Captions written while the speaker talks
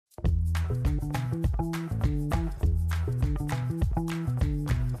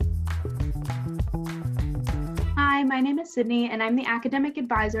my name is Sydney, and I'm the Academic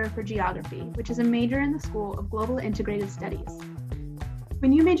Advisor for Geography, which is a major in the School of Global Integrated Studies.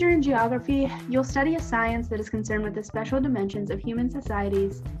 When you major in geography, you'll study a science that is concerned with the special dimensions of human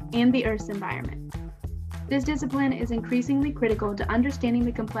societies and the Earth's environment. This discipline is increasingly critical to understanding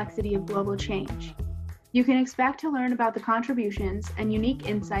the complexity of global change. You can expect to learn about the contributions and unique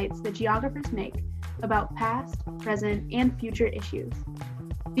insights that geographers make about past, present, and future issues.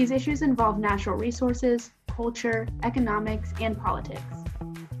 These issues involve natural resources, culture, economics, and politics.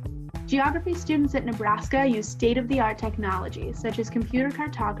 Geography students at Nebraska use state-of-the-art technologies such as computer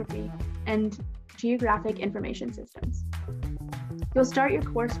cartography and geographic information systems. You'll start your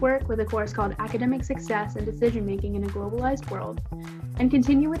coursework with a course called Academic Success and Decision-Making in a Globalized World, and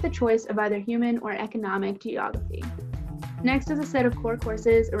continue with the choice of either human or economic geography. Next is a set of core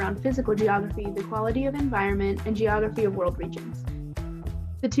courses around physical geography, the quality of environment, and geography of world regions.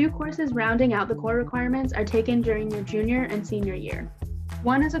 The two courses rounding out the core requirements are taken during your junior and senior year.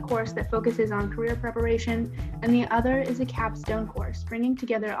 One is a course that focuses on career preparation, and the other is a capstone course, bringing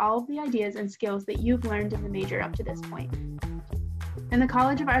together all of the ideas and skills that you've learned in the major up to this point. In the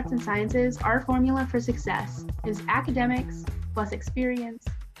College of Arts and Sciences, our formula for success is academics plus experience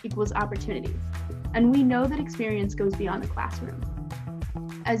equals opportunities, and we know that experience goes beyond the classroom.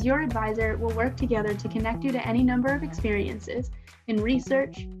 As your advisor, we'll work together to connect you to any number of experiences in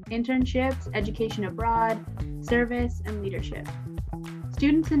research, internships, education abroad, service, and leadership.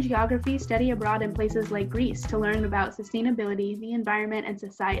 Students in geography study abroad in places like Greece to learn about sustainability, the environment, and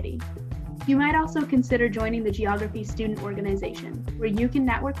society. You might also consider joining the Geography Student Organization, where you can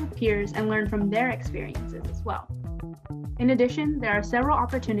network with peers and learn from their experiences as well. In addition, there are several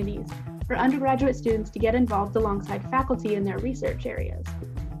opportunities for undergraduate students to get involved alongside faculty in their research areas,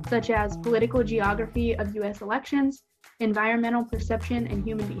 such as political geography of U.S. elections, environmental perception and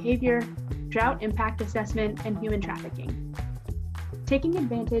human behavior, drought impact assessment, and human trafficking. Taking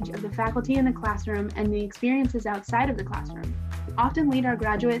advantage of the faculty in the classroom and the experiences outside of the classroom often lead our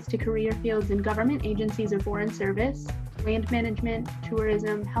graduates to career fields in government agencies or foreign service, land management,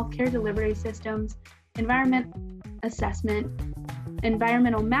 tourism, healthcare delivery systems, environment assessment,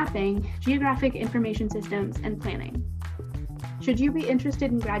 environmental mapping, geographic information systems, and planning. Should you be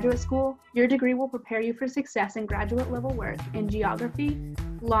interested in graduate school, your degree will prepare you for success in graduate level work in geography,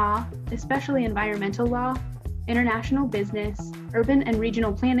 law, especially environmental law, international business, urban and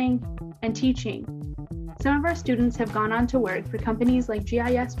regional planning, and teaching. Some of our students have gone on to work for companies like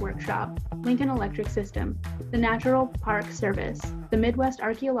GIS Workshop, Lincoln Electric System, the Natural Park Service, the Midwest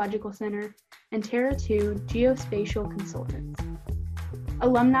Archaeological Center, and Terra 2 Geospatial Consultants.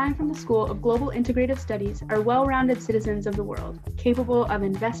 Alumni from the School of Global Integrative Studies are well-rounded citizens of the world, capable of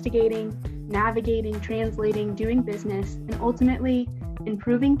investigating, navigating, translating, doing business, and ultimately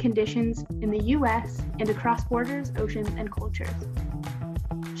improving conditions in the U.S. and across borders, oceans, and cultures.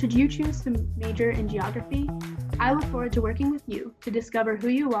 Should you choose to major in geography, I look forward to working with you to discover who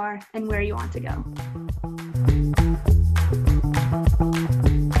you are and where you want to go.